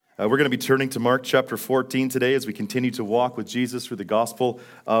We're going to be turning to Mark chapter 14 today as we continue to walk with Jesus through the Gospel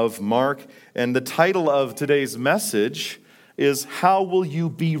of Mark. And the title of today's message is, How Will You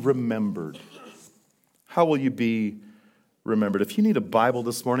Be Remembered? How will you be remembered? If you need a Bible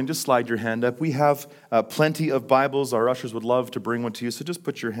this morning, just slide your hand up. We have plenty of Bibles. Our ushers would love to bring one to you, so just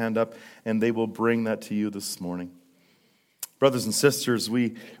put your hand up and they will bring that to you this morning. Brothers and sisters,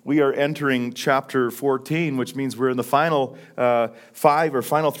 we are entering chapter 14, which means we're in the final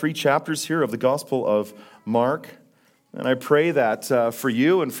final three chapters here of the Gospel of Mark. And I pray that for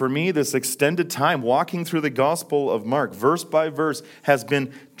you and for me, this extended time walking through the Gospel of Mark, verse by verse, has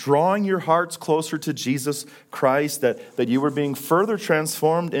been drawing your hearts closer to Jesus Christ, that you are being further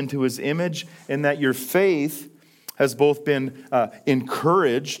transformed into His image, and that your faith has both been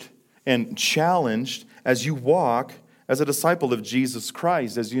encouraged and challenged as you walk as a disciple of Jesus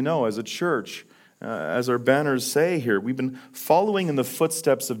Christ, as you know, as a church, as our banners say here. We've been following in the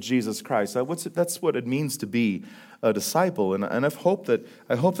footsteps of Jesus Christ. That's what it means to be a disciple. And I hope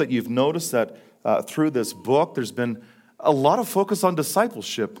that you've noticed that through this book, there's been a lot of focus on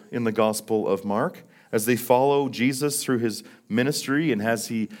discipleship in the Gospel of Mark, as they follow Jesus through His ministry and as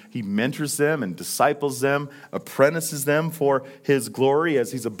He mentors them and disciples them, apprentices them for His glory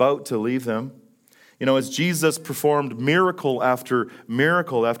as He's about to leave them. You know, as Jesus performed miracle after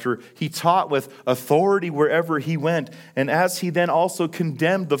miracle, after He taught with authority wherever He went, and as He then also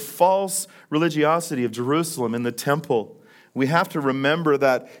condemned the false religiosity of Jerusalem in the temple, we have to remember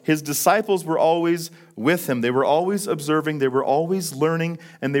that His disciples were always with Him. They were always observing, they were always learning,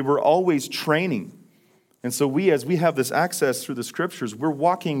 and they were always training. And so as we have this access through the Scriptures, we're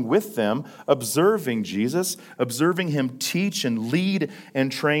walking with them, observing Jesus, observing Him teach and lead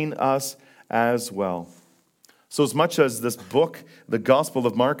and train us as well. So as much as this book, the Gospel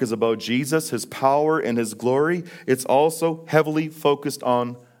of Mark, is about Jesus, His power and His glory, it's also heavily focused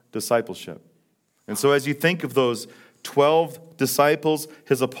on discipleship. And so as you think of those 12 disciples,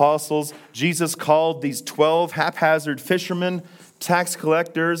 His apostles, Jesus called these 12 haphazard fishermen, tax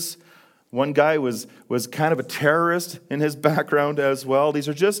collectors. One guy was kind of a terrorist in his background as well. These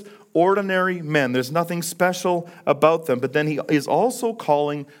are just ordinary men. There's nothing special about them. But then He is also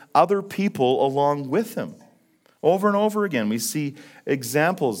calling other people along with Him. Over and over again, we see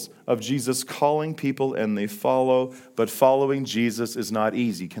examples of Jesus calling people and they follow. But following Jesus is not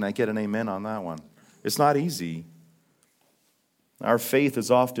easy. Can I get an amen on that one? It's not easy. Our faith is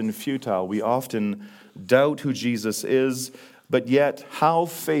often futile. We often doubt who Jesus is. But yet, how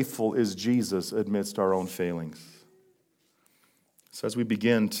faithful is Jesus amidst our own failings? So as we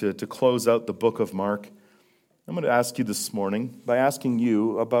begin to close out the book of Mark, I'm going to ask you this morning by asking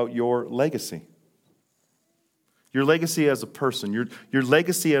you about your legacy. Your legacy as a person, your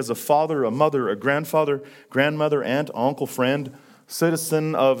legacy as a father, a mother, a grandfather, grandmother, aunt, uncle, friend,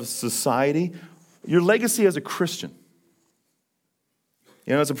 citizen of society. Your legacy as a Christian.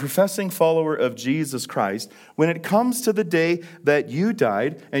 You know, as a professing follower of Jesus Christ, when it comes to the day that you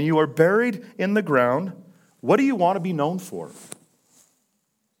died and you are buried in the ground, what do you want to be known for?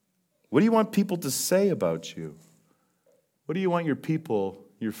 What do you want people to say about you? What do you want your people,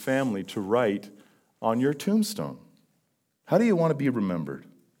 your family, to write on your tombstone? How do you want to be remembered?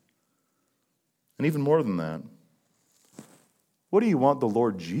 And even more than that, what do you want the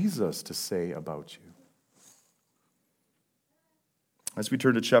Lord Jesus to say about you? As we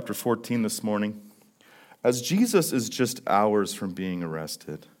turn to chapter 14 this morning, as Jesus is just hours from being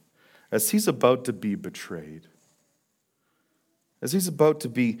arrested, as He's about to be betrayed, as He's about to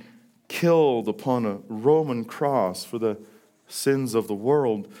be killed upon a Roman cross for the sins of the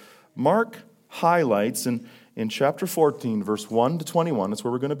world, Mark highlights in chapter 14, verse 1 to 21, that's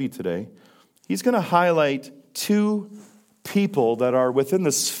where we're going to be today, he's going to highlight two people that are within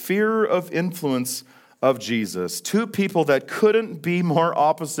the sphere of influence of Jesus. Two people that couldn't be more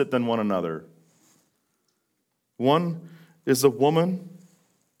opposite than one another. One is a woman,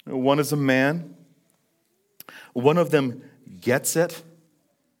 one is a man. One of them gets it,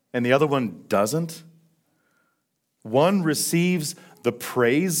 and the other one doesn't. One receives the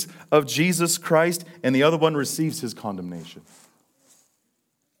praise of Jesus Christ, and the other one receives His condemnation.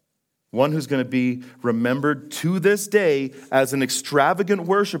 One who's going to be remembered to this day as an extravagant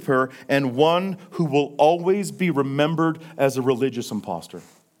worshiper, and one who will always be remembered as a religious imposter.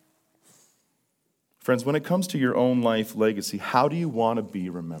 Friends, when it comes to your own life legacy, how do you want to be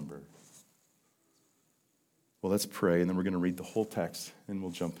remembered? Well, let's pray, and then we're going to read the whole text, and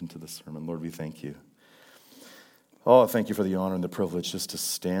we'll jump into the sermon. Lord, we thank You. Oh, thank You for the honor and the privilege just to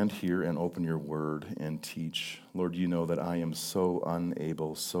stand here and open Your word and teach. Lord, You know that I am so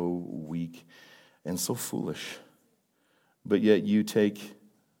unable, so weak, and so foolish. But yet You take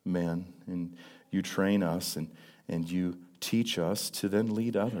man, and you train us and you teach us to then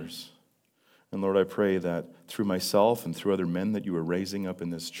lead others. And Lord, I pray that through myself and through other men that you are raising up in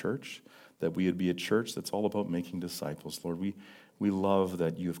this church, that we would be a church that's all about making disciples. Lord, we love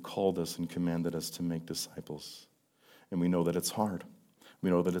that you have called us and commanded us to make disciples. And we know that it's hard. We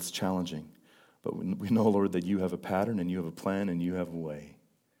know that it's challenging. But we know, Lord, that you have a pattern and you have a plan and you have a way.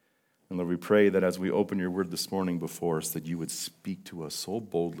 And Lord, we pray that as we open your word this morning before us, that you would speak to us so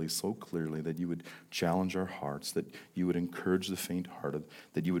boldly, so clearly, that you would challenge our hearts, that you would encourage the faint-hearted,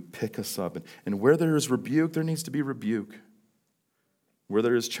 that you would pick us up. And where there is rebuke, there needs to be rebuke. Where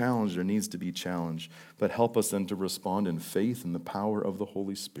there is challenge, there needs to be challenge. But help us then to respond in faith and the power of the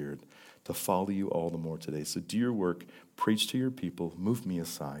Holy Spirit to follow you all the more today. So do your work, preach to your people, move me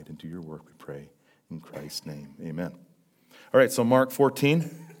aside, and do your work, we pray. In Christ's name, amen. All right, so Mark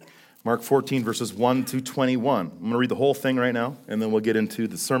 14, verses 1 to 21. I'm going to read the whole thing right now, and then we'll get into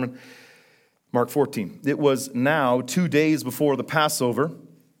the sermon. Mark 14. It was now 2 days before the Passover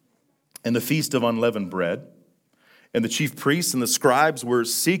and the Feast of Unleavened Bread. And the chief priests and the scribes were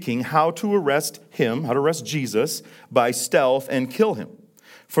seeking how to arrest Jesus by stealth and kill him.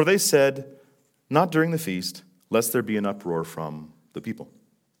 For they said, not during the feast, lest there be an uproar from the people.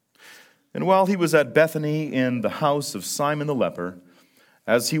 And while he was at Bethany in the house of Simon the leper,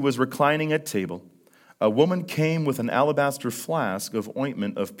 as he was reclining at table, a woman came with an alabaster flask of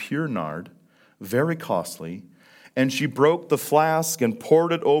ointment of pure nard, very costly, and she broke the flask and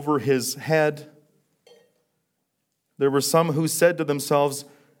poured it over his head. There were some who said to themselves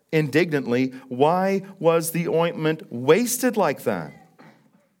indignantly, why was the ointment wasted like that?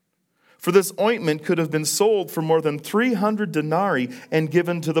 For this ointment could have been sold for more than 300 denarii and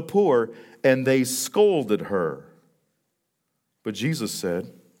given to the poor, and they scolded her. But Jesus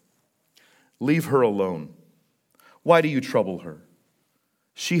said, leave her alone. Why do you trouble her?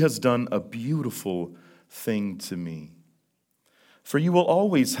 She has done a beautiful thing to me. For you will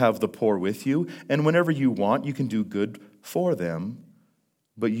always have the poor with you, and whenever you want, you can do good for them,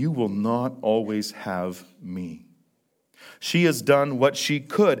 but you will not always have me. She has done what she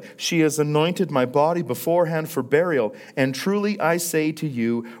could. She has anointed my body beforehand for burial. And truly I say to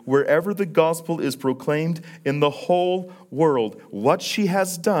you, wherever the gospel is proclaimed in the whole world, what she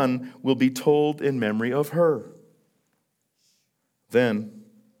has done will be told in memory of her. Then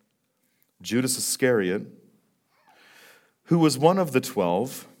Judas Iscariot, who was one of the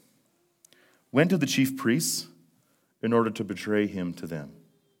 12, went to the chief priests in order to betray him to them.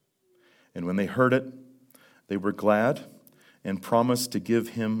 And when they heard it, they were glad and promised to give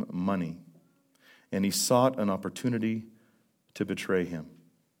him money. And he sought an opportunity to betray him.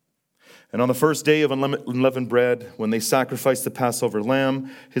 And on the first day of unleavened bread, when they sacrificed the Passover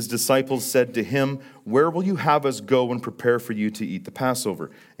lamb, his disciples said to him, where will you have us go and prepare for you to eat the Passover?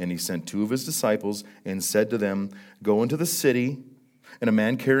 And he sent 2 of his disciples and said to them, go into the city, and a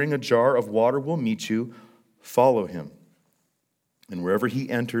man carrying a jar of water will meet you. Follow him. And wherever he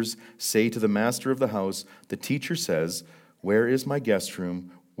enters, say to the master of the house, the teacher says, where is my guest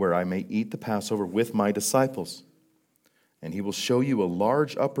room where I may eat the Passover with my disciples? And he will show you a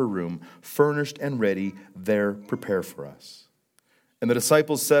large upper room, furnished and ready. There prepare for us. And the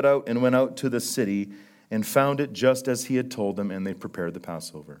disciples set out and went out to the city and found it just as he had told them, and they prepared the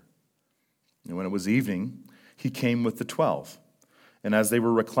Passover. And when it was evening, he came with the 12. And as they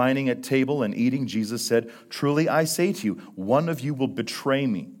were reclining at table and eating, Jesus said, truly I say to you, one of you will betray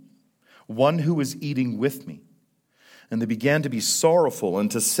me, one who is eating with me. And they began to be sorrowful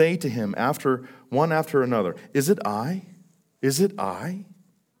and to say to him one after another, is it I? Is it I?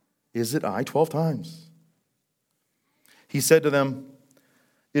 Is it I? 12 times. He said to them,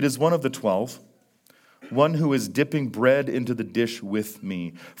 it is one of the 12, one who is dipping bread into the dish with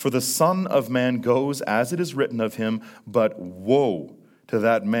me. For the Son of Man goes as it is written of him, but woe to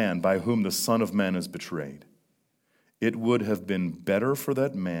that man by whom the Son of Man is betrayed. It would have been better for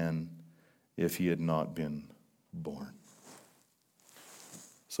that man if he had not been born.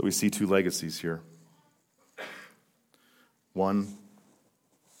 So we see 2 legacies here. One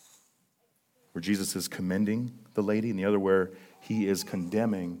where Jesus is commending the lady, and the other where he is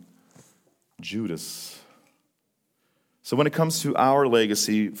condemning Judas. So when it comes to our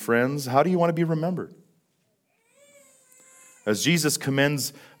legacy, friends, how do you want to be remembered? As Jesus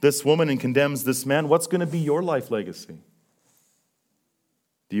commends this woman and condemns this man, what's going to be your life legacy?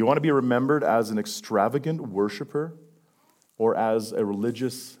 Do you want to be remembered as an extravagant worshiper or as a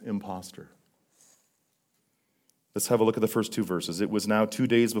religious imposter? Let's have a look at the first 2 verses. It was now 2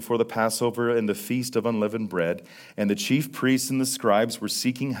 days before the Passover and the Feast of Unleavened Bread, and the chief priests and the scribes were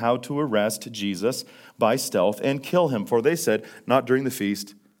seeking how to arrest Jesus by stealth and kill him. For they said, not during the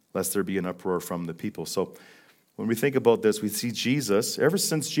feast, lest there be an uproar from the people. So when we think about this, we see Jesus, ever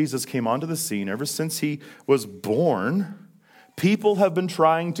since Jesus came onto the scene, ever since he was born, people have been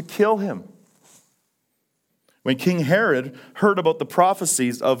trying to kill him. When King Herod heard about the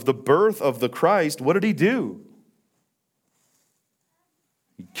prophecies of the birth of the Christ, what did he do?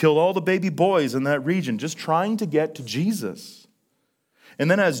 He killed all the baby boys in that region, just trying to get to Jesus. And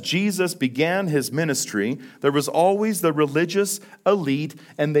then as Jesus began his ministry, there was always the religious elite,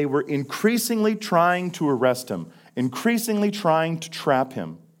 and they were increasingly trying to arrest him, increasingly trying to trap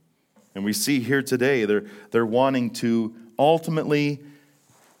him. And we see here today, they're wanting to ultimately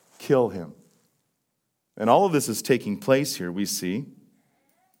kill him. And all of this is taking place here, we see.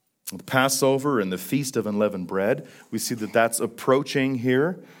 The Passover and the Feast of Unleavened Bread, we see that that's approaching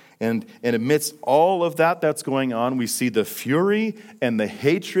here. And amidst all of that that's going on, we see the fury and the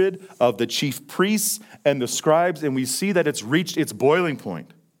hatred of the chief priests and the scribes, and we see that it's reached its boiling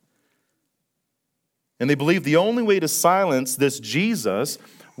point. And they believe the only way to silence this Jesus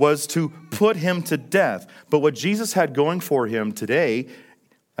was to put him to death. But what Jesus had going for him today,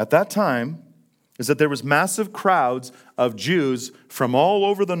 at that time, is that there was massive crowds of Jews from all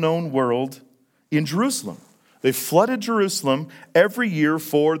over the known world in Jerusalem. They flooded Jerusalem every year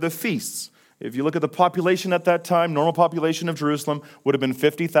for the feasts. If you look at the population at that time, normal population of Jerusalem would have been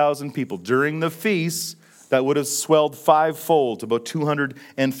 50,000 people. During the feasts, that would have swelled fivefold to about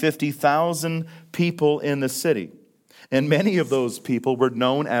 250,000 people in the city. And many of those people were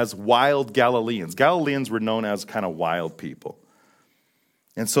known as wild Galileans. Galileans were known as kind of wild people.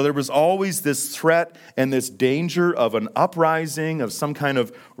 And so there was always this threat and this danger of an uprising, of some kind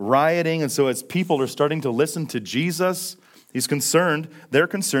of rioting. And so as people are starting to listen to Jesus, they're concerned,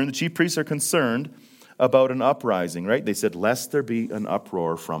 the chief priests are concerned about an uprising, right? They said, lest there be an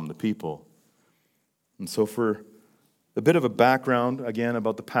uproar from the people. And so for a bit of a background, again,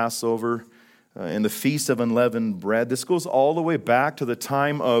 about the Passover and the Feast of Unleavened Bread, this goes all the way back to the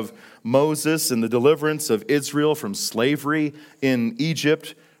time of Moses and the deliverance of Israel from slavery in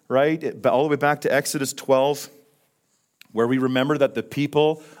Egypt, right? All the way back to Exodus 12, where we remember that the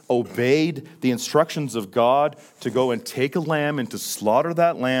people obeyed the instructions of God to go and take a lamb and to slaughter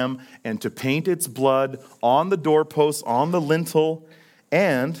that lamb and to paint its blood on the doorposts, on the lintel.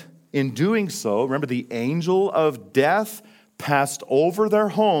 And in doing so, remember, the angel of death passed over their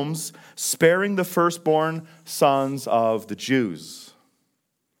homes, sparing the firstborn sons of the Jews.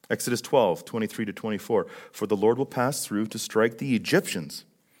 Exodus 12, 23 to 24. For the Lord will pass through to strike the Egyptians.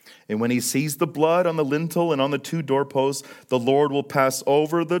 And when he sees the blood on the lintel and on the two doorposts, the Lord will pass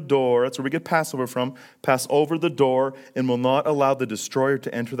over the door. That's where we get Passover from. Pass over the door and will not allow the destroyer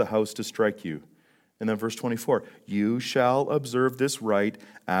to enter the house to strike you. And then verse 24, you shall observe this rite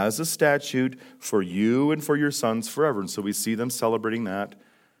as a statute for you and for your sons forever. And so we see them celebrating that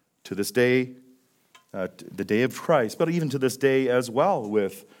to this day, the day of Christ, but even to this day as well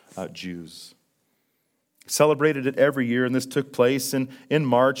with Jews. Celebrated it every year, and this took place in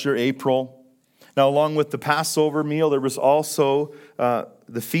March or April. Now, along with the Passover meal, there was also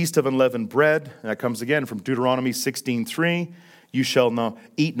the Feast of Unleavened Bread. And that comes again from Deuteronomy 16:3. You shall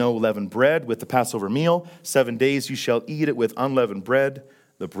eat no leavened bread with the Passover meal. 7 days you shall eat it with unleavened bread,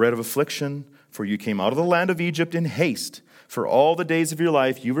 the bread of affliction. For you came out of the land of Egypt in haste. For all the days of your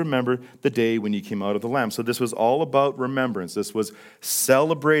life you remember the day when you came out of the land. So this was all about remembrance. This was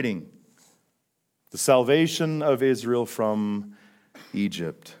celebrating the salvation of Israel from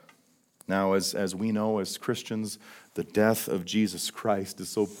Egypt. Now, as we know as Christians, the death of Jesus Christ is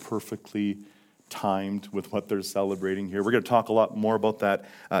so perfectly timed with what they're celebrating here. We're going to talk a lot more about that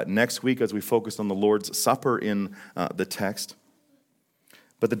next week as we focus on the Lord's Supper in the text.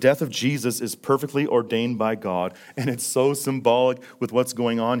 But the death of Jesus is perfectly ordained by God, and it's so symbolic with what's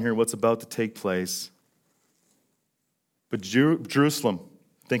going on here, what's about to take place. But Jerusalem,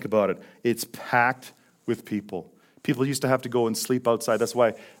 think about it, it's packed with people. People used to have to go and sleep outside. That's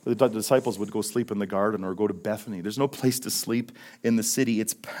why the disciples would go sleep in the garden or go to Bethany. There's no place to sleep in the city.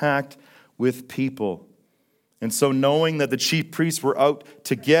 It's packed with people. And so knowing that the chief priests were out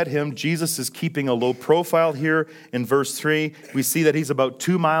to get him, Jesus is keeping a low profile here. In verse 3, we see that he's about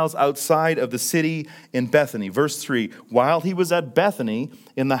 2 miles outside of the city in Bethany. Verse 3, while he was at Bethany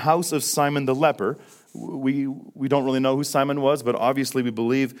in the house of Simon the leper, we don't really know who Simon was, but obviously we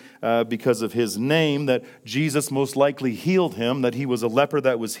believe because of his name that Jesus most likely healed him, that he was a leper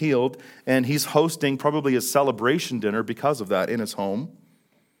that was healed, and he's hosting probably a celebration dinner because of that in his home.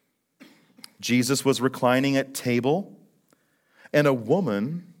 Jesus was reclining at table, and a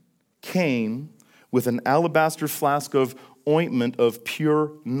woman came with an alabaster flask of ointment of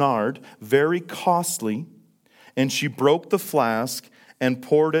pure nard, very costly, and she broke the flask and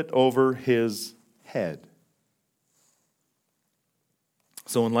poured it over his head.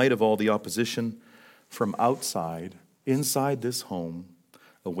 So in light of all the opposition from outside, inside this home,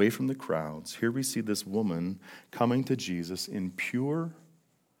 away from the crowds, here we see this woman coming to Jesus in pure,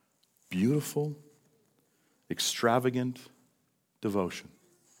 beautiful, extravagant devotion.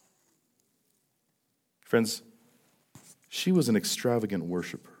 Friends, she was an extravagant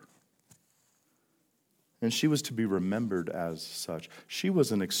worshiper. And she was to be remembered as such. She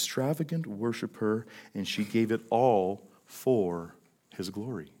was an extravagant worshiper, and she gave it all for his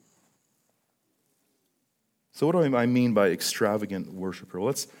glory. So what do I mean by extravagant worshiper? Well,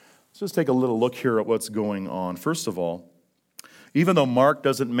 let's just take a little look here at what's going on. First of all, even though Mark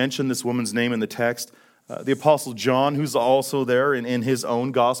doesn't mention this woman's name in the text, the Apostle John, who's also there in his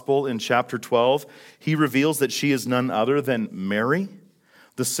own gospel in chapter 12, he reveals that she is none other than Mary,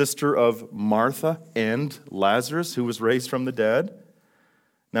 the sister of Martha and Lazarus, who was raised from the dead.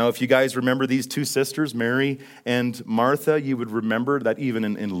 Now, if you guys remember these two sisters, Mary and Martha, you would remember that even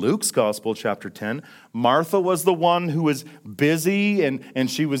in Luke's gospel, chapter 10, Martha was the one who was busy and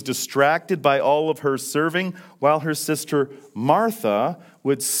she was distracted by all of her serving, while her sister Martha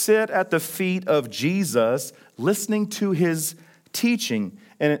would sit at the feet of Jesus listening to his teaching.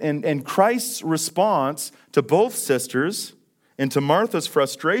 And Christ's response to both sisters and to Martha's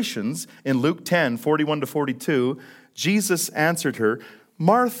frustrations in Luke 10, 41 to 42, Jesus answered her,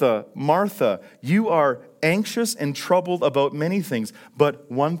 "Martha, Martha, you are anxious and troubled about many things, but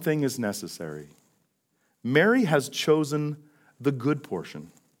one thing is necessary. Mary has chosen the good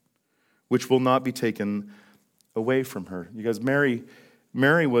portion, which will not be taken away from her." You guys,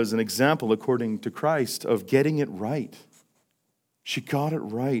 Mary was an example, according to Christ, of getting it right. She got it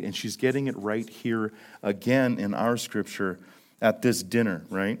right, and she's getting it right here again in our scripture at this dinner,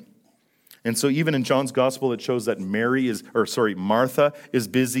 right? And so even in John's gospel, it shows that Martha is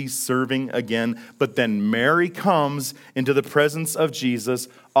busy serving again, but then Mary comes into the presence of Jesus,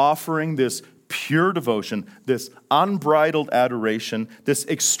 offering this pure devotion, this unbridled adoration, this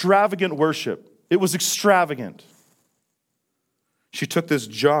extravagant worship. It was extravagant. She took this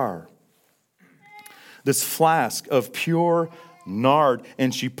jar, this flask of pure nard,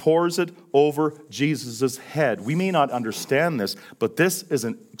 and she pours it over Jesus' head. We may not understand this, but this is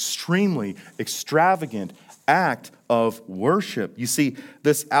an extremely extravagant act of worship. You see,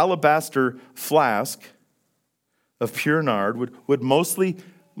 this alabaster flask of pure nard would most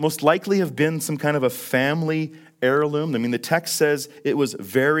likely have been some kind of a family heirloom. I mean, the text says it was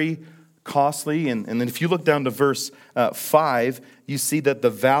very costly. And then if you look down to verse 5, you see that the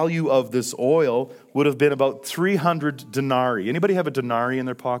value of this oil would have been about 300 denarii. Anybody have a denarii in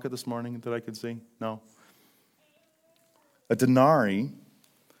their pocket this morning that I could see? No? A denarii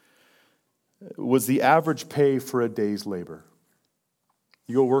was the average pay for a day's labor.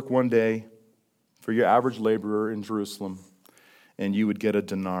 You go work one day for your average laborer in Jerusalem, and you would get a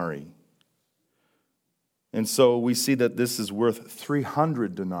denarii. And so we see that this is worth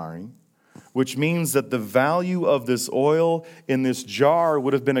 300 denarii, which means that the value of this oil in this jar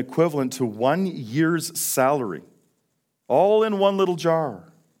would have been equivalent to 1 year's salary, all in one little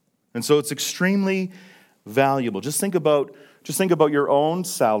jar. And so it's extremely valuable. Just think about your own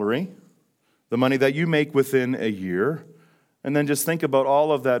salary, the money that you make within a year, and then just think about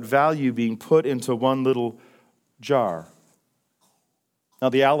all of that value being put into one little jar. Now,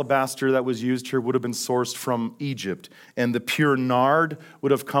 the alabaster that was used here would have been sourced from Egypt, and the pure nard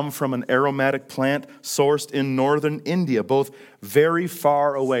would have come from an aromatic plant sourced in northern India, both very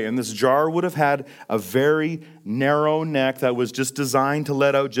far away. And this jar would have had a very narrow neck that was just designed to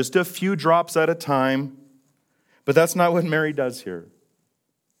let out just a few drops at a time. But that's not what Mary does here.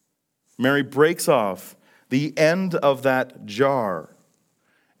 Mary breaks off the end of that jar,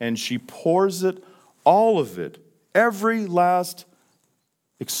 and she pours it, all of it, every last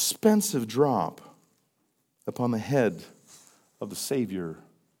expensive drop, upon the head of the Savior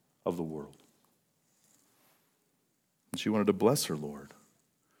of the world. And she wanted to bless her Lord.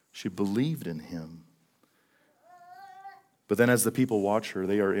 She believed in him. But then as the people watch her,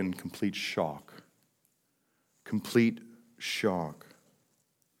 they are in complete shock. Complete shock.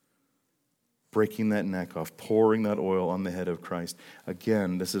 Breaking that neck off, pouring that oil on the head of Christ.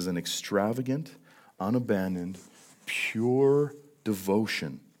 Again, this is an extravagant, unabandoned, pure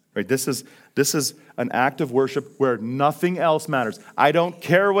devotion, right? This is an act of worship where nothing else matters. I don't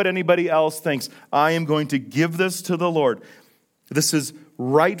care what anybody else thinks. I am going to give this to the Lord. This is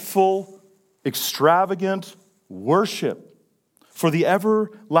rightful, extravagant worship for the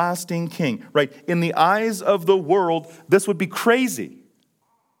everlasting King, right? In the eyes of the world, this would be crazy.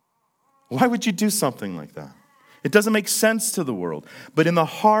 Why would you do something like that? It doesn't make sense to the world. But in the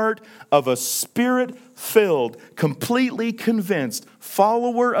heart of a Spirit-filled, completely convinced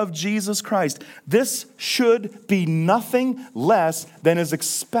follower of Jesus Christ, this should be nothing less than is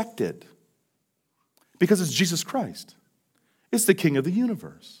expected. Because it's Jesus Christ. It's the King of the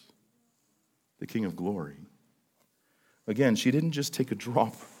universe. The King of glory. Again, she didn't just take a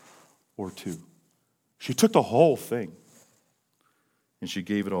drop or two. She took the whole thing. And she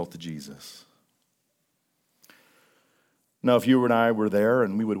gave it all to Jesus. Now, if you and I were there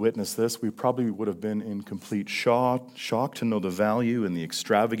and we would witness this, we probably would have been in complete shock to know the value and the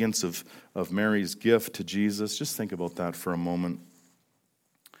extravagance of Mary's gift to Jesus. Just think about that for a moment.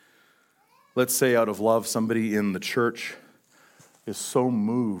 Let's say out of love, somebody in the church is so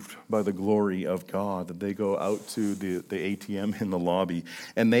moved by the glory of God that they go out to the ATM in the lobby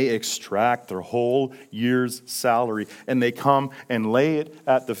and they extract their whole year's salary and they come and lay it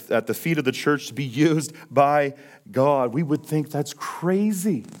at the feet of the church to be used by God. We would think that's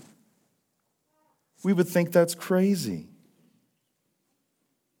crazy. We would think that's crazy.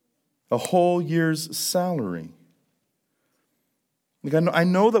 A whole year's salary. I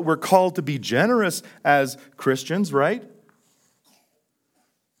know that we're called to be generous as Christians, right?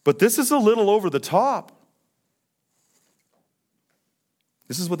 But this is a little over the top.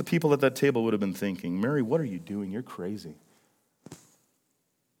 This is what the people at that table would have been thinking. Mary, what are you doing? You're crazy.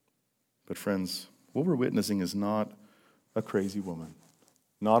 But friends, what we're witnessing is not a crazy woman,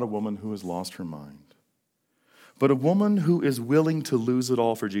 not a woman who has lost her mind, but a woman who is willing to lose it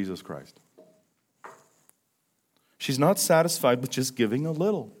all for Jesus Christ. She's not satisfied with just giving a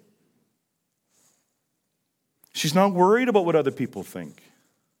little. She's not worried about what other people think.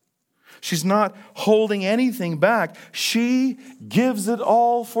 She's not holding anything back. She gives it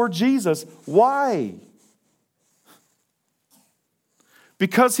all for Jesus. Why?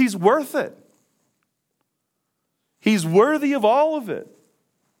 Because he's worth it. He's worthy of all of it.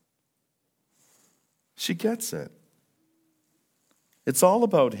 She gets it. It's all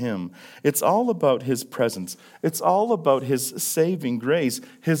about him. It's all about his presence. It's all about his saving grace,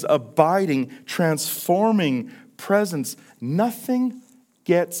 his abiding, transforming presence. Nothing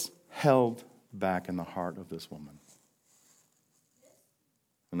gets held back in the heart of this woman.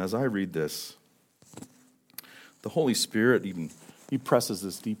 And as I read this, the Holy Spirit he presses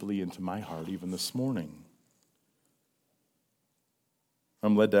this deeply into my heart even this morning.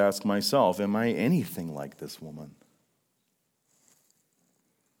 I'm led to ask myself, am I anything like this woman?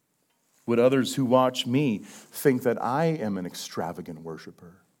 Would others who watch me think that I am an extravagant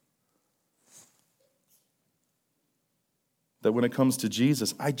worshiper? That when it comes to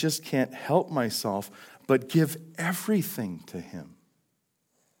Jesus, I just can't help myself but give everything to him.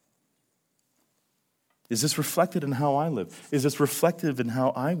 Is this reflected in how I live? Is this reflective in how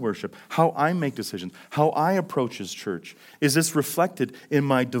I worship, how I make decisions, how I approach his church? Is this reflected in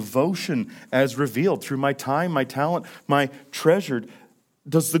my devotion as revealed through my time, my talent, my treasured?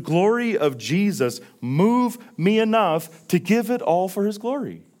 Does the glory of Jesus move me enough to give it all for his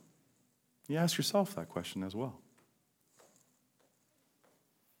glory? You ask yourself that question as well.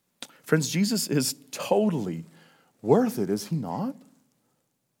 Friends, Jesus is totally worth it, is he not?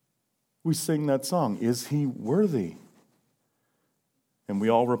 We sing that song, is he worthy? And we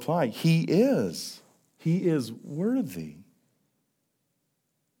all reply, he is. He is worthy.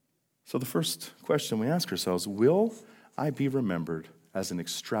 So the first question we ask ourselves, will I be remembered as an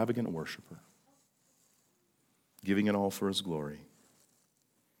extravagant worshiper, giving it all for his glory?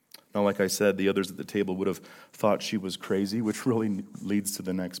 Now, like I said, the others at the table would have thought she was crazy, which really leads to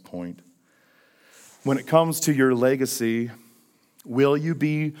the next point. When it comes to your legacy, will you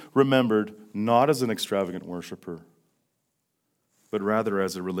be remembered not as an extravagant worshiper, but rather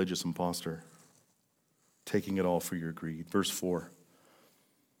as a religious imposter, taking it all for your greed? Verse 4.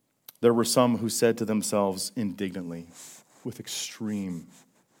 There were some who said to themselves indignantly, with extreme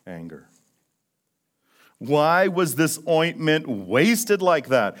anger, why was this ointment wasted like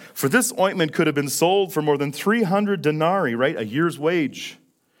that? For this ointment could have been sold for more than 300 denarii, right? A year's wage,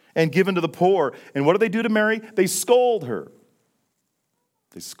 and given to the poor. And what do they do to Mary? They scold her.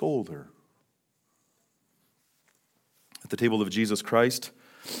 They scold her. At the table of Jesus Christ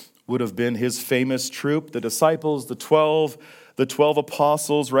would have been his famous troop, the disciples, the 12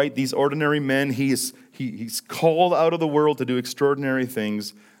 apostles, right? These ordinary men. He's called out of the world to do extraordinary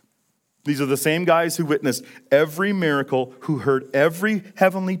things. These are the same guys who witnessed every miracle, who heard every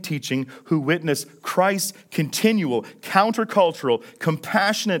heavenly teaching, who witnessed Christ's continual, countercultural,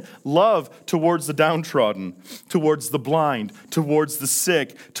 compassionate love towards the downtrodden, towards the blind, towards the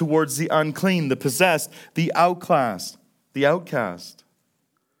sick, towards the unclean, the possessed, the outcast.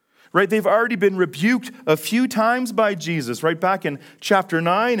 right? They've already been rebuked a few times by Jesus, right back in chapter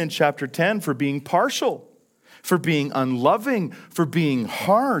 9 and chapter 10 for being partial, for being unloving, for being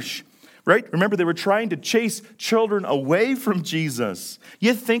harsh, right? Remember, they were trying to chase children away from Jesus.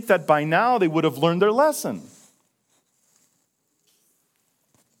 You'd think that by now they would have learned their lesson.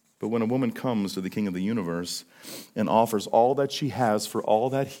 But when a woman comes to the King of the universe and offers all that she has for all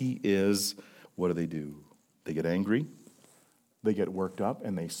that he is, what do? They get angry, they get worked up,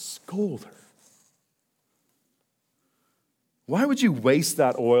 and they scold her. Why would you waste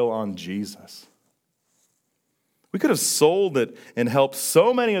that oil on Jesus? We could have sold it and helped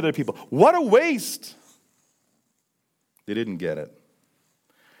so many other people. What a waste! They didn't get it.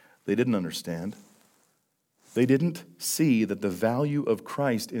 They didn't understand. They didn't see that the value of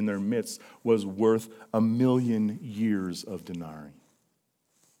Christ in their midst was worth 1,000,000 years of denarii.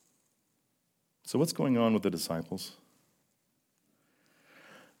 So what's going on with the disciples?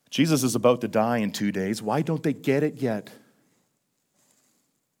 Jesus is about to die in 2 days. Why don't they get it yet?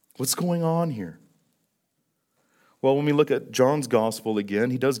 What's going on here? Well, when we look at John's gospel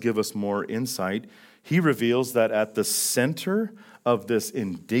again, he does give us more insight. He reveals that at the center of this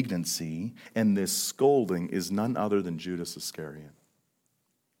indignancy and this scolding is none other than Judas Iscariot.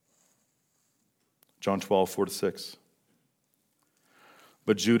 John 12:4-6.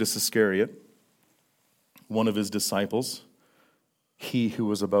 But Judas Iscariot, one of his disciples, he who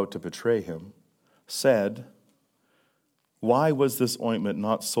was about to betray him, said, "Why was this ointment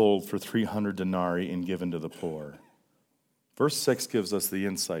not sold for 300 denarii and given to the poor?" Verse 6 gives us the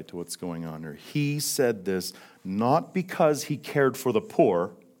insight to what's going on here. He said this not because he cared for the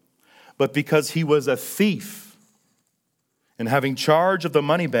poor, but because he was a thief. And having charge of the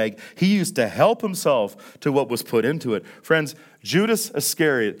money bag, he used to help himself to what was put into it. Friends, Judas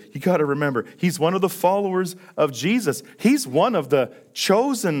Iscariot, you got to remember, he's one of the followers of Jesus. He's one of the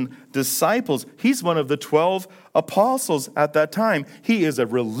chosen disciples. He's one of the 12 apostles at that time. He is a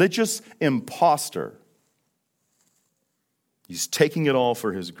religious imposter. He's taking it all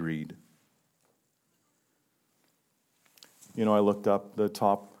for his greed. You know, I looked up the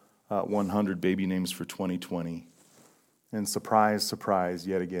top 100 baby names for 2020. And surprise, surprise,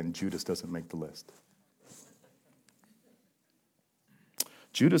 yet again, Judas doesn't make the list.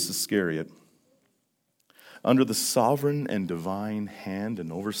 Judas Iscariot, under the sovereign and divine hand and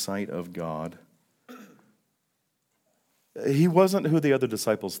oversight of God, he wasn't who the other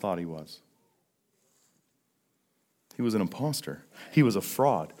disciples thought he was. He was an imposter. He was a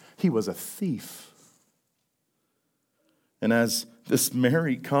fraud. He was a thief. And as this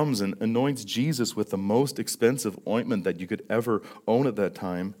Mary comes and anoints Jesus with the most expensive ointment that you could ever own at that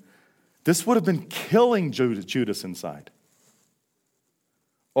time, this would have been killing Judas inside.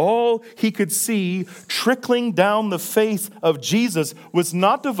 All he could see trickling down the face of Jesus was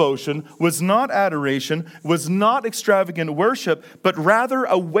not devotion, was not adoration, was not extravagant worship, but rather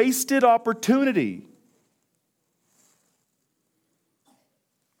a wasted opportunity.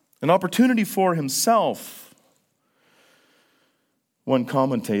 An opportunity for himself. One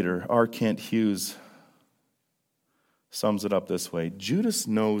commentator, R. Kent Hughes, sums it up this way: Judas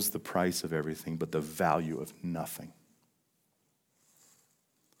knows the price of everything, but the value of nothing.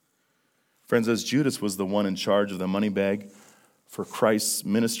 Friends, as Judas was the one in charge of the money bag for Christ's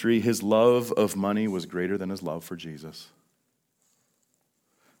ministry, his love of money was greater than his love for Jesus.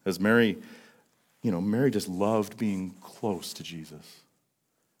 As Mary just loved being close to Jesus,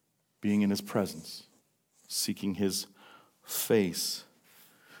 being in his presence, seeking his face.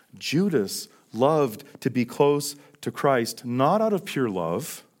 Judas loved to be close to Christ, not out of pure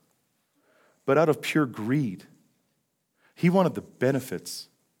love, but out of pure greed. He wanted the benefits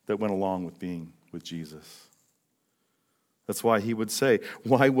that went along with being with Jesus. That's why he would say,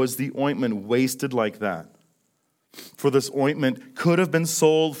 "Why was the ointment wasted like that? For this ointment could have been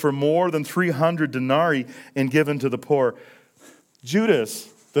sold for more than 300 denarii and given to the poor." Judas,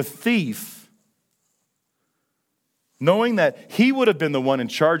 the thief, knowing that he would have been the one in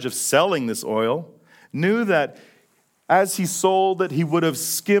charge of selling this oil, knew that as he sold it, he would have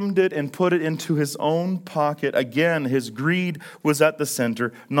skimmed it and put it into his own pocket. Again, his greed was at the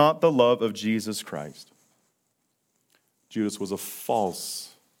center, not the love of Jesus Christ. Judas was a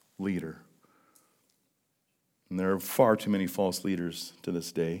false leader. And there are far too many false leaders to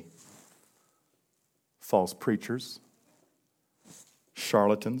this day. False preachers,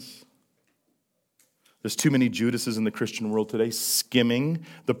 charlatans. There's too many Judases in the Christian world today skimming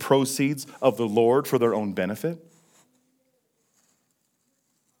the proceeds of the Lord for their own benefit.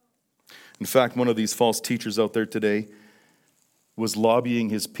 In fact, one of these false teachers out there today was lobbying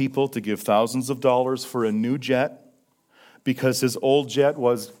his people to give thousands of dollars for a new jet, because his old jet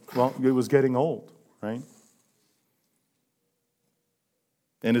was getting old, right?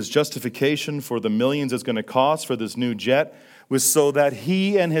 And his justification for the millions it's going to cost for this new jet was so that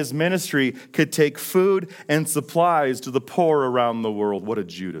he and his ministry could take food and supplies to the poor around the world. What a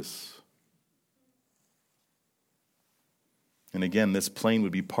Judas. And again, this plane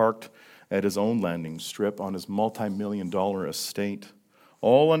would be parked at his own landing strip on his multi-million-dollar estate,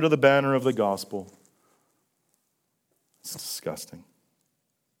 all under the banner of the gospel. It's disgusting.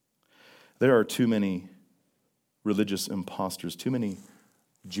 There are too many religious imposters, too many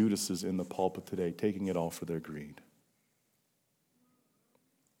Judases in the pulpit today, taking it all for their greed.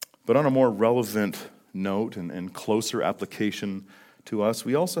 But on a more relevant note and closer application to us,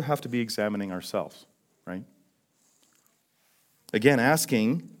 we also have to be examining ourselves, right? Again,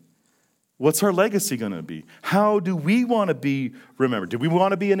 asking, what's our legacy going to be? How do we want to be remembered? Do we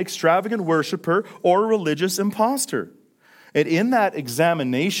want to be an extravagant worshiper or a religious imposter? And in that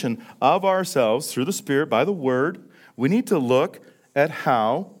examination of ourselves through the Spirit, by the Word, we need to look at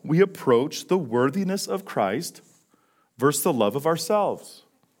how we approach the worthiness of Christ versus the love of ourselves.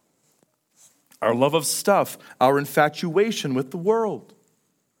 Our love of stuff, our infatuation with the world.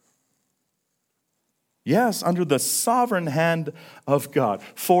 Yes, under the sovereign hand of God,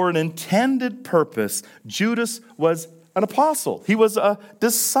 for an intended purpose, Judas was an apostle. He was a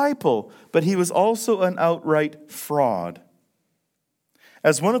disciple, but he was also an outright fraud.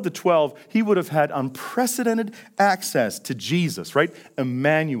 As one of the 12, he would have had unprecedented access to Jesus, right?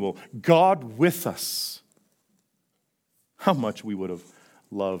 Emmanuel, God with us. How much we would have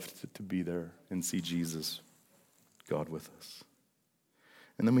loved to be there and see Jesus, God with us.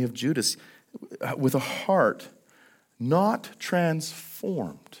 And then we have Judas with a heart not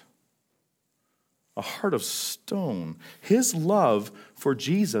transformed, a heart of stone. His love for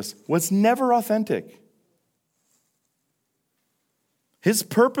Jesus was never authentic. His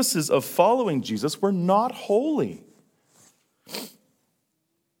purposes of following Jesus were not holy.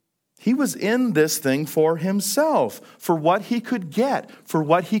 He was in this thing for himself, for what he could get, for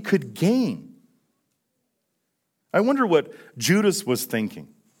what he could gain. I wonder what Judas was thinking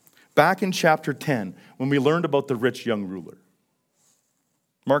back in chapter 10 when we learned about the rich young ruler.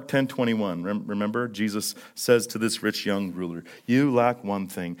 Mark 10:21, remember, Jesus says to this rich young ruler, "You lack one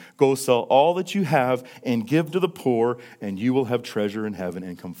thing. Go sell all that you have and give to the poor, and you will have treasure in heaven,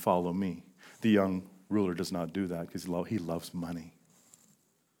 and come follow me." The young ruler does not do that because he loves money.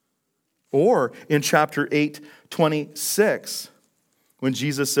 Or in chapter 8:26, when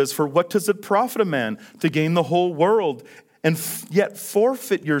Jesus says, "For what does it profit a man to gain the whole world and yet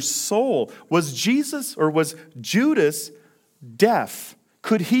forfeit your soul?" Was Judas deaf?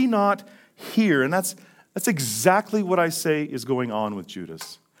 Could he not hear? And that's exactly what I say is going on with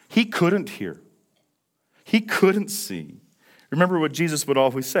Judas. He couldn't hear. He couldn't see. Remember what Jesus would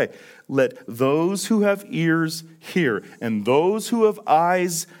always say, "Let those who have ears hear, and those who have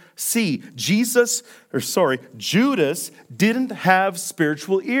eyes see." Judas didn't have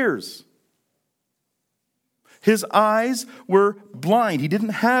spiritual ears. His eyes were blind. He didn't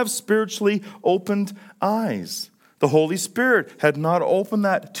have spiritually opened eyes. The Holy Spirit had not opened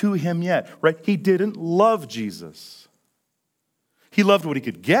that to him yet, right? He didn't love Jesus. He loved what he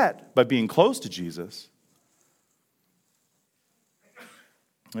could get by being close to Jesus.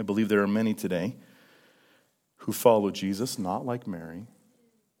 I believe there are many today who follow Jesus not like Mary,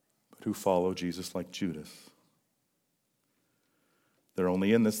 but who follow Jesus like Judas. They're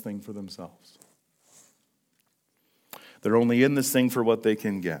only in this thing for themselves. They're only in this thing for what they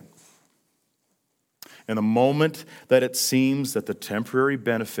can get. In a moment that it seems that the temporary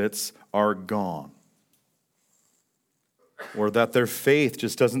benefits are gone, or that their faith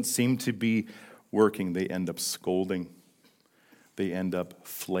just doesn't seem to be working, they end up scolding. They end up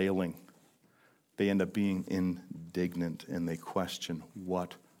flailing. They end up being indignant, and they question,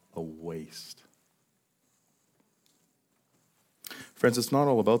 what a waste. Friends, it's not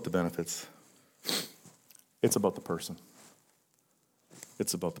all about the benefits. It's about the person.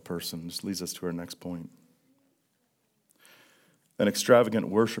 It's about the person. This leads us to our next point. An extravagant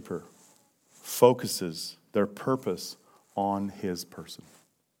worshiper focuses their purpose on his person.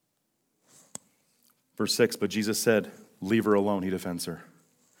 Verse 6, but Jesus said, "Leave her alone," he defends her.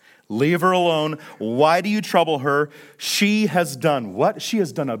 "Leave her alone. Why do you trouble her? She has done" what? "She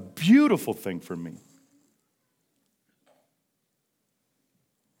has done a beautiful thing for me."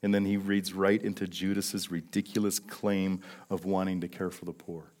 And then he reads right into Judas's ridiculous claim of wanting to care for the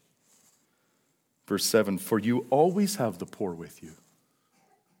poor. Verse 7, "For you always have the poor with you.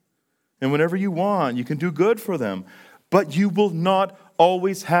 And whenever you want, you can do good for them. but you will not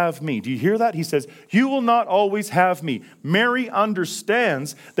always have me. Do you hear that? He says, you will not always have me. Mary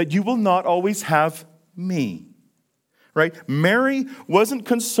understands that you will not always have me. Right? Mary wasn't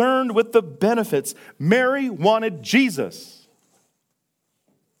concerned with the benefits. Mary wanted Jesus.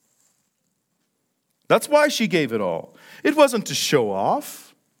 That's why she gave it all. It wasn't to show off.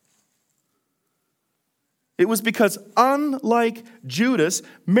 It was because, unlike Judas,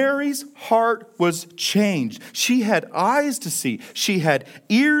 Mary's heart was changed. She had eyes to see. She had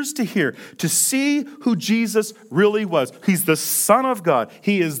ears to hear, to see who Jesus really was. He's the Son of God.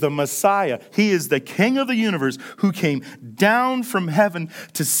 He is the Messiah. He is the King of the universe who came down from heaven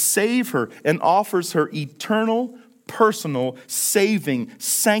to save her and offers her eternal, personal, saving,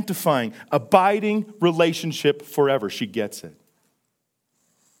 sanctifying, abiding relationship forever. She gets it.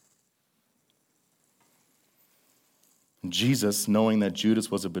 Jesus, knowing that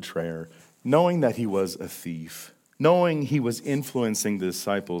Judas was a betrayer, knowing that he was a thief, knowing he was influencing the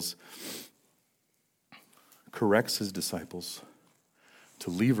disciples, corrects his disciples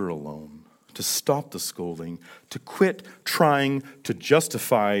to leave her alone, to stop the scolding, to quit trying to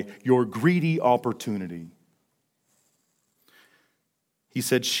justify your greedy opportunity. He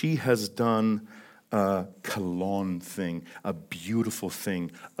said, she has done a kalon thing, a beautiful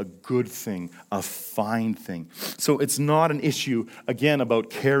thing, a good thing, a fine thing. So it's not an issue, again, about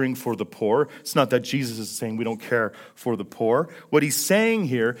caring for the poor. It's not that Jesus is saying we don't care for the poor. What he's saying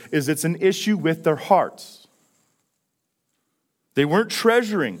here is it's an issue with their hearts. They weren't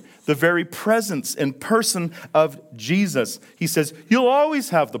treasuring the very presence and person of Jesus. He says, you'll always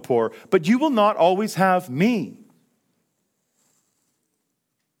have the poor, but you will not always have me.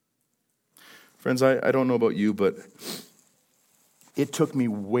 Friends, I don't know about you, but it took me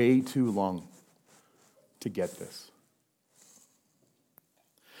way too long to get this.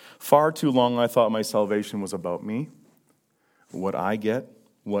 Far too long I thought my salvation was about me, what I get,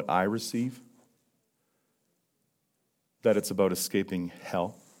 what I receive, that it's about escaping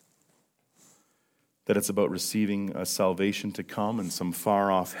hell, that it's about receiving a salvation to come in some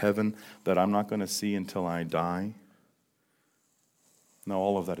far-off heaven that I'm not going to see until I die. Now,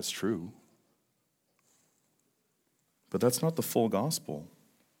 all of that is true. But that's not the full gospel.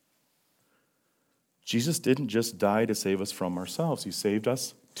 Jesus didn't just die to save us from ourselves. He saved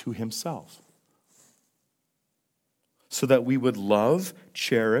us to himself. So that we would love,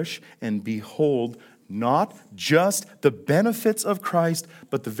 cherish, and behold not just the benefits of Christ,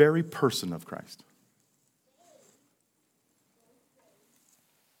 but the very person of Christ.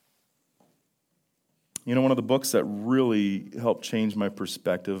 You know, one of the books that really helped change my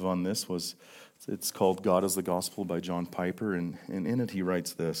perspective on this was, it's called God is the Gospel by John Piper, and in it he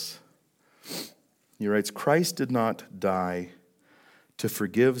writes this. He writes, Christ did not die to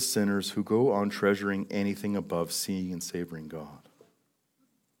forgive sinners who go on treasuring anything above seeing and savoring God.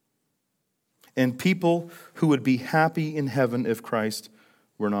 And people who would be happy in heaven if Christ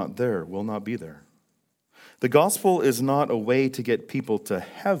were not there will not be there. The gospel is not a way to get people to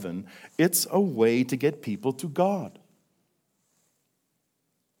heaven, it's a way to get people to God.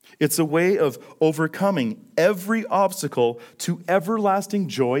 It's a way of overcoming every obstacle to everlasting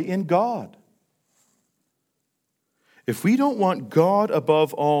joy in God. If we don't want God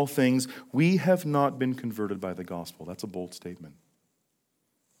above all things, we have not been converted by the gospel. That's a bold statement.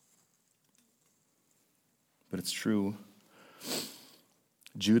 But it's true.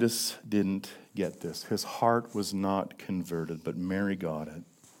 Judas didn't get this. His heart was not converted, but Mary got it.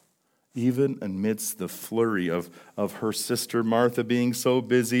 Even amidst the flurry of her sister Martha being so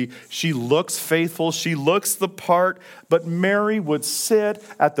busy, she looks faithful, she looks the part, but Mary would sit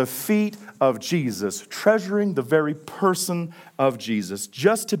at the feet of Jesus, treasuring the very person of Jesus,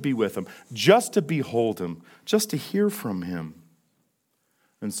 just to be with him, just to behold him, just to hear from him.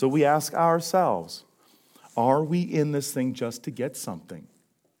 And so we ask ourselves, are we in this thing just to get something?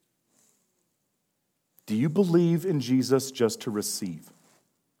 Do you believe in Jesus just to receive?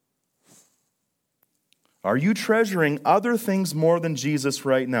 Are you treasuring other things more than Jesus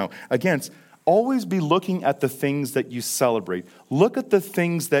right now? Again, always be looking at the things that you celebrate. Look at the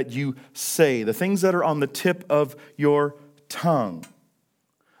things that you say, the things that are on the tip of your tongue.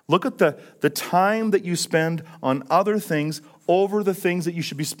 Look at the time that you spend on other things over the things that you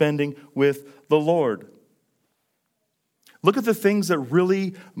should be spending with the Lord. Look at the things that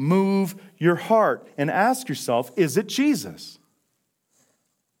really move your heart and ask yourself, is it Jesus?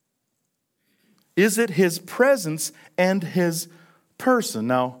 Is it his presence and his person?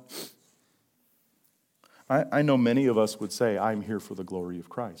 Now, I know many of us would say, I'm here for the glory of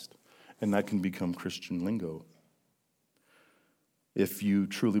Christ. And that can become Christian lingo. If you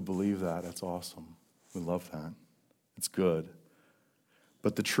truly believe that, that's awesome. We love that. It's good.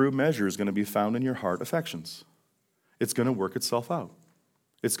 But the true measure is going to be found in your heart affections. It's going to work itself out.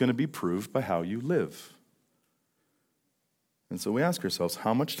 It's going to be proved by how you live. And so we ask ourselves,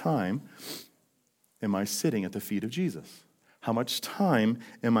 how much time am I sitting at the feet of Jesus? How much time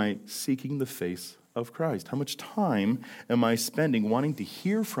am I seeking the face of Christ? How much time am I spending wanting to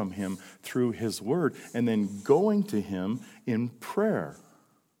hear from him through his word and then going to him in prayer?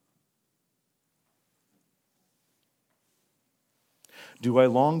 Do I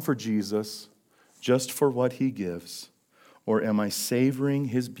long for Jesus just for what he gives, or am I savoring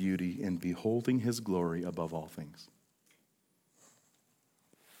his beauty and beholding his glory above all things?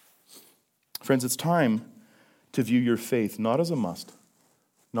 Friends, it's time to view your faith not as a must,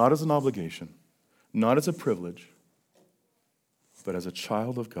 not as an obligation, not as a privilege, but as a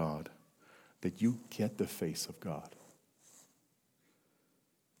child of God, that you get the face of God.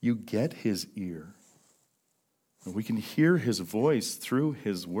 You get his ear. And we can hear his voice through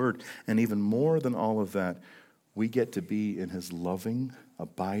his word. And even more than all of that, we get to be in his loving,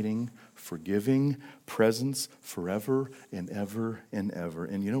 abiding, forgiving presence forever and ever and ever.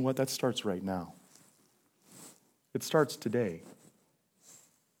 And you know what? That starts right now. It starts today.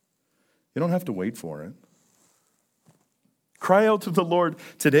 You don't have to wait for it. Cry out to the Lord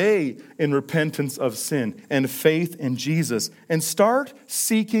today in repentance of sin and faith in Jesus, and start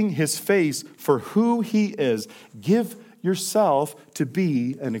seeking his face for who he is. Give yourself to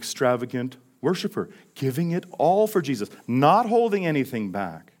be an extravagant worshiper, giving it all for Jesus, not holding anything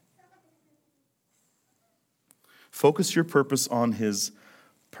back. Focus your purpose on his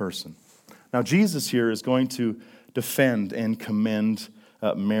person. Now, Jesus here is going to defend and commend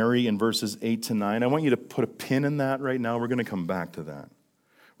Mary in verses 8 to 9. I want you to put a pin in that right now. We're going to come back to that.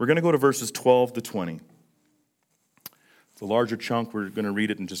 We're going to go to verses 12 to 20. It's a larger chunk. We're going to read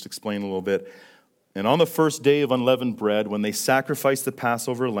it and just explain a little bit. And on the first day of unleavened bread, when they sacrificed the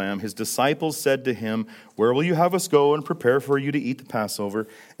Passover lamb, his disciples said to him, "Where will you have us go and prepare for you to eat the Passover?"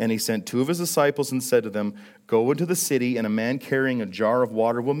 And he sent two of his disciples and said to them, "Go into the city, and a man carrying a jar of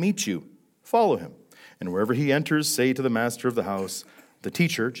water will meet you. Follow him. And wherever he enters, say to the master of the house, 'The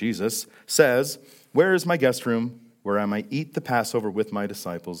teacher,'" Jesus, "says, 'Where is my guest room, where I might eat the Passover with my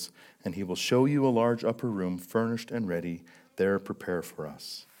disciples?' And he will show you a large upper room, furnished and ready. There prepare for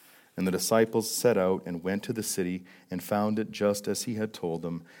us." And the disciples set out and went to the city and found it just as he had told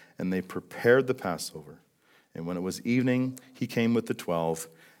them. And they prepared the Passover. And when it was evening, he came with the 12.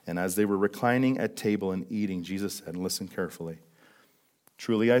 And as they were reclining at table and eating, Jesus said, and listen carefully,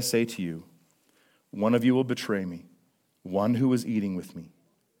 "Truly I say to you, one of you will betray me, one who was eating with me."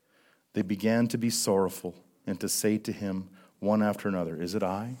 They began to be sorrowful and to say to him one after another, "Is it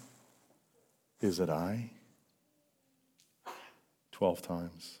I? Is it I?" 12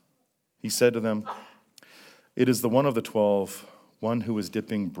 times. He said to them, "It is the one of the 12, one who is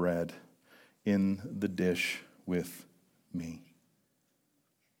dipping bread in the dish with me."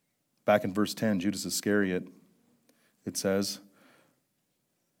 Back in verse 10, Judas Iscariot, it says,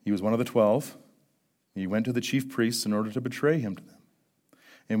 he was one of the 12. He went to the chief priests in order to betray him to them.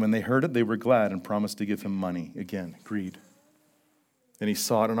 And when they heard it, they were glad and promised to give him money. Again, greed. And he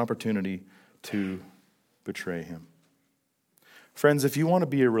sought an opportunity to betray him. Friends, if you want to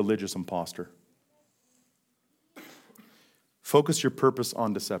be a religious imposter, focus your purpose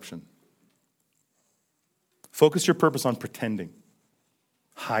on deception. Focus your purpose on pretending,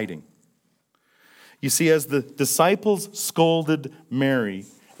 hiding. You see, as the disciples scolded Mary,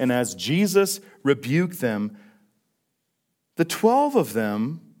 and as Jesus rebuked them, the 12 of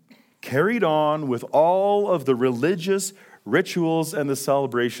them carried on with all of the religious rituals and the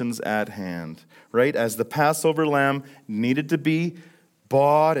celebrations at hand, right? As the Passover lamb needed to be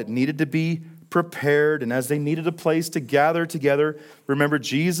bought, it needed to be prepared, and as they needed a place to gather together, remember,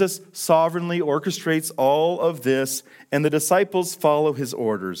 Jesus sovereignly orchestrates all of this, and the disciples follow his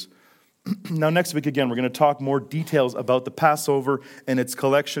orders. Now, next week, again, we're going to talk more details about the Passover and its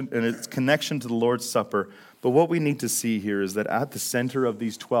connection to the Lord's Supper. But what we need to see here is that at the center of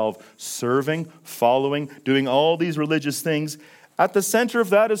these 12, serving, following, doing all these religious things, at the center of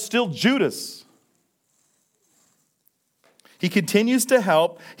that is still Judas. He continues to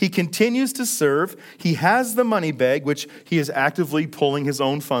help. He continues to serve. He has the money bag, which he is actively pulling his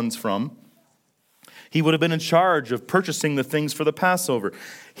own funds from. He would have been in charge of purchasing the things for the Passover.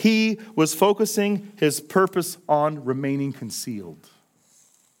 He was focusing his purpose on remaining concealed.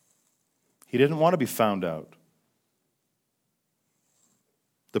 He didn't want to be found out.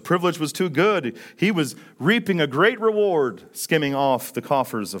 The privilege was too good. He was reaping a great reward, skimming off the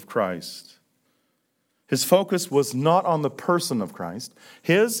coffers of Christ. His focus was not on the person of Christ.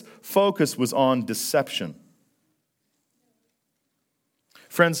 His focus was on deception.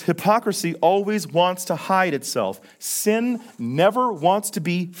 Friends, hypocrisy always wants to hide itself. Sin never wants to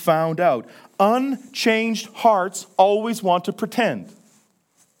be found out. Unchanged hearts always want to pretend.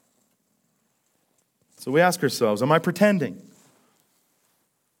 So we ask ourselves, am I pretending?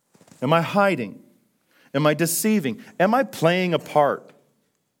 Am I hiding? Am I deceiving? Am I playing a part?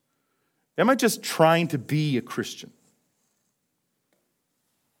 Am I just trying to be a Christian?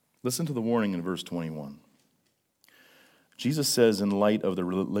 Listen to the warning in verse 21. Jesus says, in light of the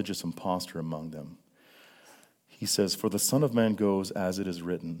religious impostor among them, he says, for the Son of Man goes as it is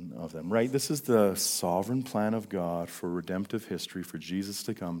written of them. Right? This is the sovereign plan of God for redemptive history, for Jesus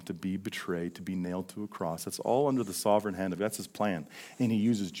to come, to be betrayed, to be nailed to a cross. That's all under the sovereign hand of God. That's his plan. And he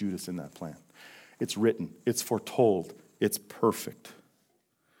uses Judas in that plan. It's written. It's foretold. It's perfect.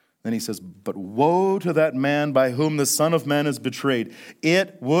 Then he says, but woe to that man by whom the Son of Man is betrayed.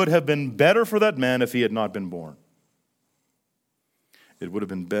 It would have been better for that man if he had not been born. It would have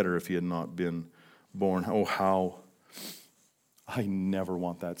been better if he had not been born. Oh, how I never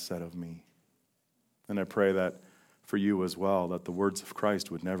want that said of me. And I pray that for you as well, that the words of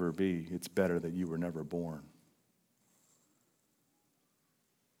Christ would never be, it's better that you were never born.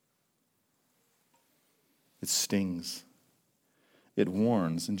 It stings. It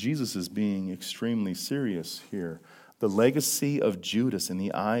warns. And Jesus is being extremely serious here. The legacy of Judas in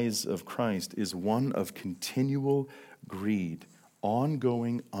the eyes of Christ is one of continual greed,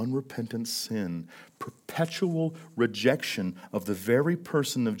 ongoing, unrepentant sin, perpetual rejection of the very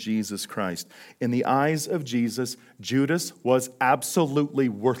person of Jesus Christ. In the eyes of Jesus, Judas was absolutely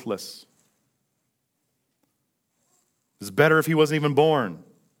worthless. It was better if he wasn't even born.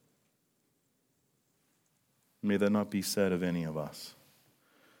 May that not be said of any of us.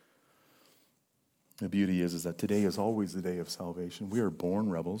 The beauty is that today is always the day of salvation. We are born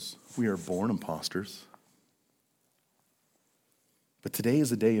rebels. We are born imposters. But today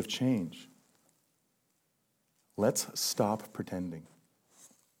is a day of change. Let's stop pretending.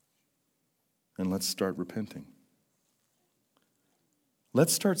 And let's start repenting.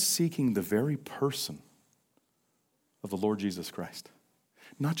 Let's start seeking the very person of the Lord Jesus Christ.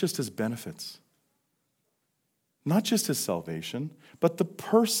 Not just his benefits. Not just his salvation, but the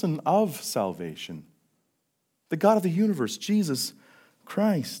person of salvation. The God of the universe, Jesus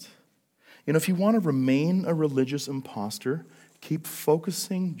Christ. You know, if you want to remain a religious imposter, keep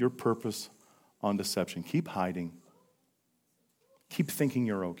focusing your purpose on deception. Keep hiding. Keep thinking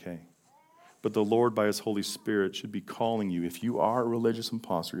you're okay. But the Lord, by his Holy Spirit, should be calling you. If you are a religious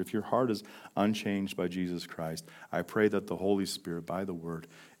imposter, if your heart is unchanged by Jesus Christ, I pray that the Holy Spirit, by the word,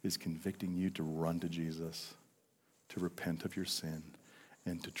 is convicting you to run to Jesus, to repent of your sin,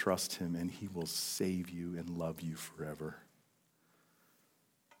 and to trust him, and he will save you and love you forever.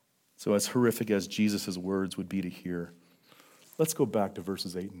 So as horrific as Jesus' words would be to hear, let's go back to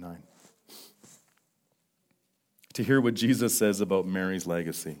verses 8 and 9. To hear what Jesus says about Mary's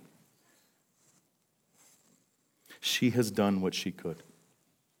legacy. She has done what she could.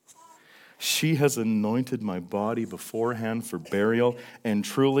 She has anointed my body beforehand for burial. And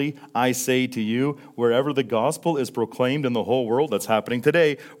truly, I say to you, wherever the gospel is proclaimed in the whole world, that's happening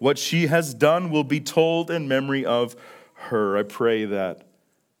today, what she has done will be told in memory of her. I pray that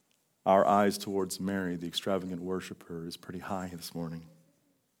our eyes towards Mary, the extravagant worshiper, is pretty high this morning.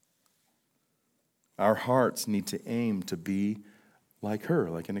 Our hearts need to aim to be like her,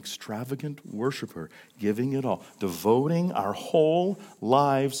 like an extravagant worshiper, giving it all, devoting our whole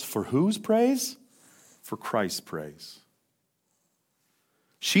lives for whose praise? For Christ's praise.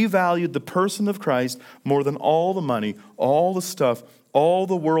 She valued the person of Christ more than all the money, all the stuff, all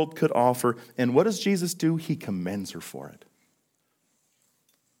the world could offer. And what does Jesus do? He commends her for it.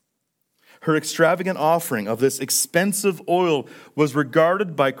 Her extravagant offering of this expensive oil was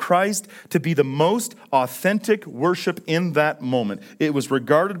regarded by Christ to be the most authentic worship in that moment. It was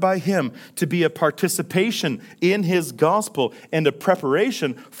regarded by him to be a participation in his gospel and a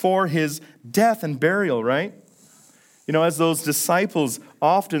preparation for his death and burial, right? You know, as those disciples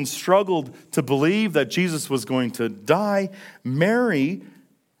often struggled to believe that Jesus was going to die, Mary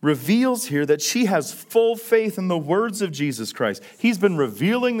reveals here that she has full faith in the words of Jesus Christ. He's been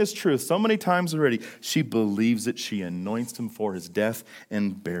revealing this truth so many times already. She believes it. She anoints him for his death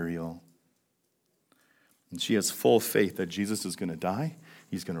and burial. And she has full faith that Jesus is going to die.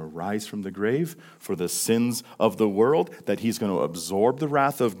 He's going to rise from the grave for the sins of the world, that he's going to absorb the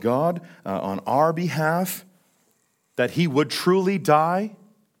wrath of God on our behalf, that he would truly die,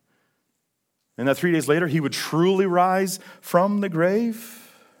 and that 3 days later he would truly rise from the grave.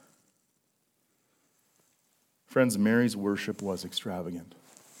 Friends, Mary's worship was extravagant.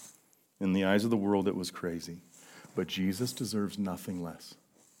 In the eyes of the world, it was crazy. But Jesus deserves nothing less.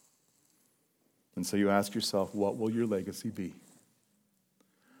 And so you ask yourself, what will your legacy be?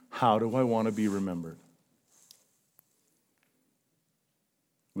 How do I want to be remembered?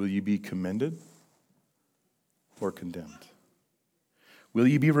 Will you be commended or condemned? Will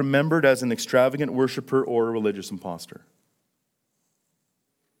you be remembered as an extravagant worshiper or a religious imposter?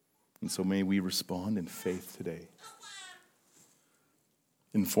 And so may we respond in faith today,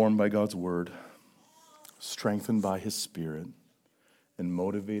 informed by God's word, strengthened by his Spirit, and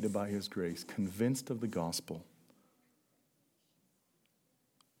motivated by his grace, convinced of the gospel,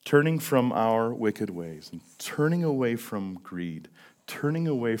 turning from our wicked ways and turning away from greed, turning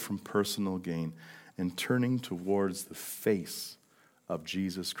away from personal gain, and turning towards the face of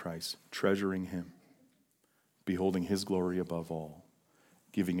Jesus Christ, treasuring him, beholding his glory above all,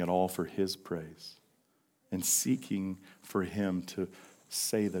 giving it all for his praise, and seeking for him to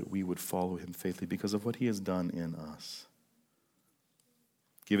say that we would follow him faithfully because of what he has done in us.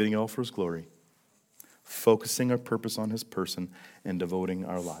 Giving it all for his glory, focusing our purpose on his person, and devoting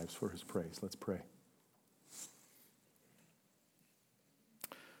our lives for his praise. Let's pray.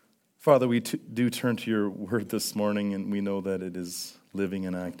 Father, we do turn to your word this morning, and we know that it is living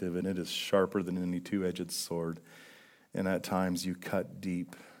and active, and it is sharper than any two-edged sword. And at times you cut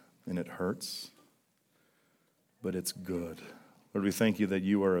deep, and it hurts, but it's good. Lord, we thank you that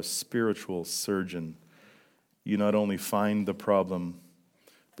you are a spiritual surgeon. You not only find the problem,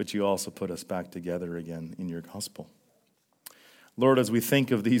 but you also put us back together again in your gospel. Lord, as we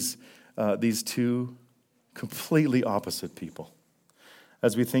think of these two completely opposite people,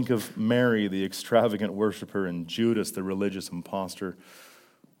 as we think of Mary, the extravagant worshiper, and Judas, the religious imposter,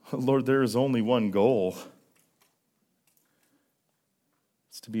 Lord, there is only one goal.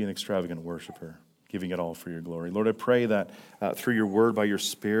 It's to be an extravagant worshiper, giving it all for your glory. Lord, I pray that through your word, by your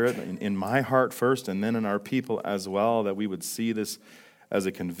Spirit, in my heart first, and then in our people as well, that we would see this as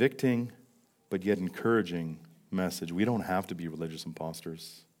a convicting but yet encouraging message. We don't have to be religious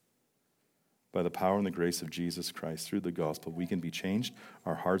imposters. By the power and the grace of Jesus Christ, through the gospel, we can be changed.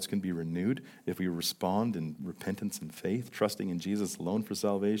 Our hearts can be renewed if we respond in repentance and faith, trusting in Jesus alone for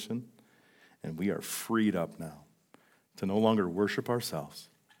salvation. And we are freed up now to no longer worship ourselves,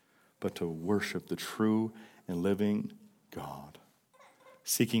 but to worship the true and living God,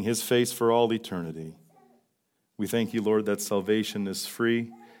 seeking his face for all eternity. We thank you, Lord, that salvation is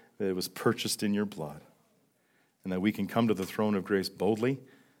free, that it was purchased in your blood, and that we can come to the throne of grace boldly,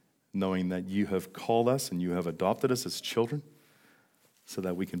 knowing that you have called us and you have adopted us as children so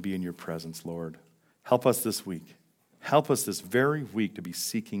that we can be in your presence, Lord. Help us this week. Help us this very week to be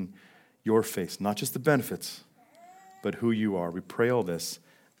seeking your face, not just the benefits, but who you are. We pray all this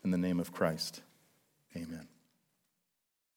in the name of Christ. Amen.